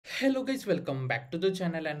Hello guys, welcome back to the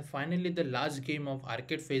channel, and finally the last game of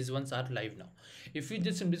arcade phase 1s are live now. If you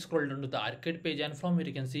just simply scroll down to the arcade page, and from here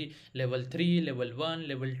you can see level 3, level 1,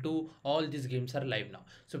 level 2, all these games are live now.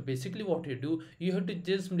 So basically what you do, you have to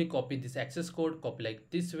just simply copy this access code, copy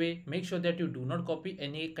like this way, make sure that you do not copy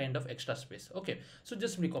any kind of extra space. Okay, so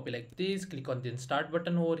just simply copy like this, click on the start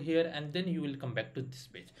button over here, and then you will come back to this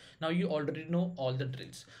page. Now you already know all the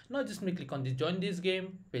drills. Now just simply click on the join this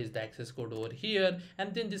game, paste the access code over here,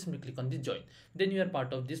 and then just simply click on the join. Then you are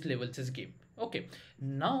part of this level 6 game. Okay,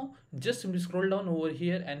 now just simply scroll down over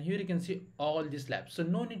here, and here you can see all these labs. So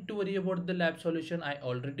no need to worry about the lab solution. I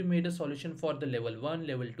already made a solution for the level 1,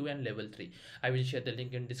 level 2 and level 3. I will share the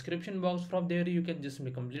link in description box. From there you can just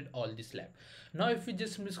complete all this lab. Now if you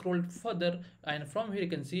just scroll further, and from here you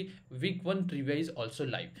can see week 1 trivia is also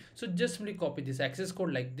live. So just simply copy this access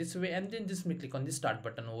code like this way, and then just click on the start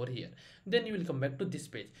button over here. Then you will come back to this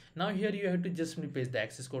page. Now here you have to just simply paste the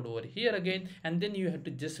access code over here again, and then you have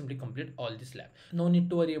to just simply complete all this lab. No need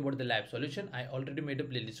to worry about the lab solution. I already made a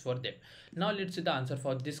playlist for them. Now let's see the answer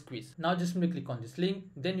for this quiz. Now just simply click on this link,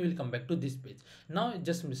 then you will come back to this page. Now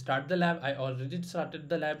just simply start the lab. I already started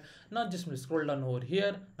the lab. Now just simply scroll down over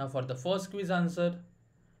here. Now for the first quiz answer,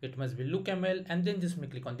 it must be look ML, and then just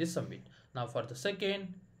click on this submit. Now for the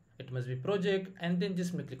second, it must be project, and then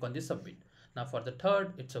just click on this submit. Now for the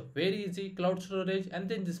third, it's a very easy cloud storage, and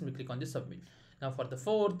then just click on this submit. Now for the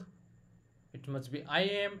fourth, it must be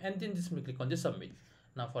IAM, and then just click on the submit.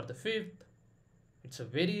 Now for the fifth, it's a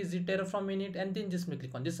very easy Terraform init, and then just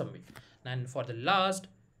click on the submit. And for the last,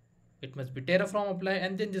 it must be Terraform apply,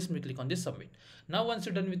 and then just click on this submit. Now once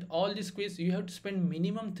you're done with all this quiz, you have to spend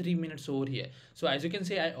minimum 3 minutes over here. So as you can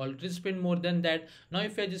see, I already spent more than that. Now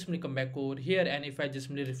if I just come back over here, and if I just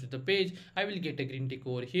refresh the page, I will get a green tick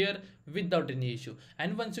over here without any issue.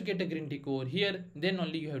 And once you get a green tick over here, then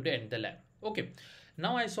only you have to end the lab. Okay,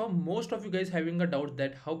 now I saw most of you guys having a doubt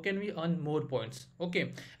that how can we earn more points.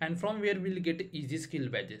 Okay, and from where we'll get easy skill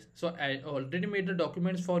badges. So I already made the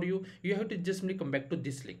documents for you. You have to just simply come back to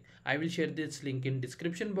this link. I will share this link in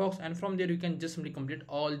description box, and from there you can just simply complete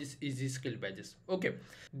all these easy skill badges. Okay,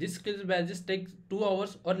 these skill badges take 2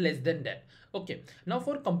 hours or less than that. Okay, now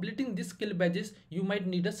for completing these skill badges, you might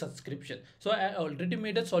need a subscription. So I already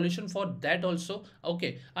made a solution for that also.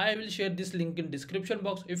 Okay, I will share this link in description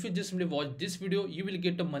box. If you just simply watch this video, you will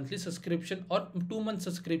get a monthly subscription or 2-month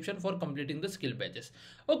subscription for completing the skill badges.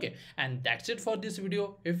 Okay, and that's it for this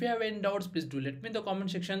video. If you have any doubts, please do let me in the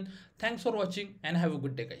comment section. Thanks for watching, and have a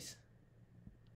good day guys.